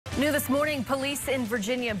New this morning, police in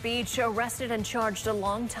Virginia Beach arrested and charged a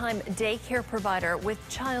longtime daycare provider with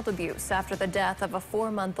child abuse after the death of a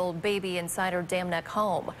 4-month-old baby inside her Dam Neck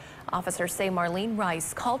home. Officers say Marlene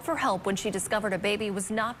Rice called for help when she discovered a baby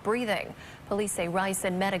was not breathing. Police say Rice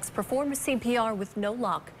and medics performed CPR with no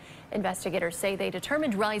luck. Investigators say they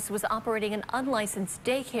determined Rice was operating an unlicensed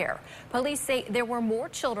daycare. Police say there were more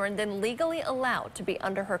children than legally allowed to be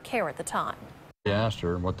under her care at the time. We asked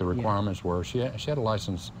her what the requirements were. She had a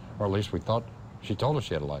license, or at least we thought she told us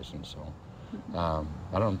she had a license. So I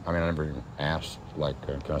never even asked,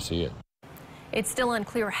 can I see it? It's still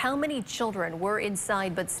unclear how many children were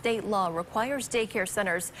inside, but state law requires daycare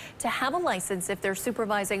centers to have a license if they're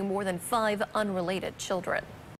supervising more than 5 unrelated children.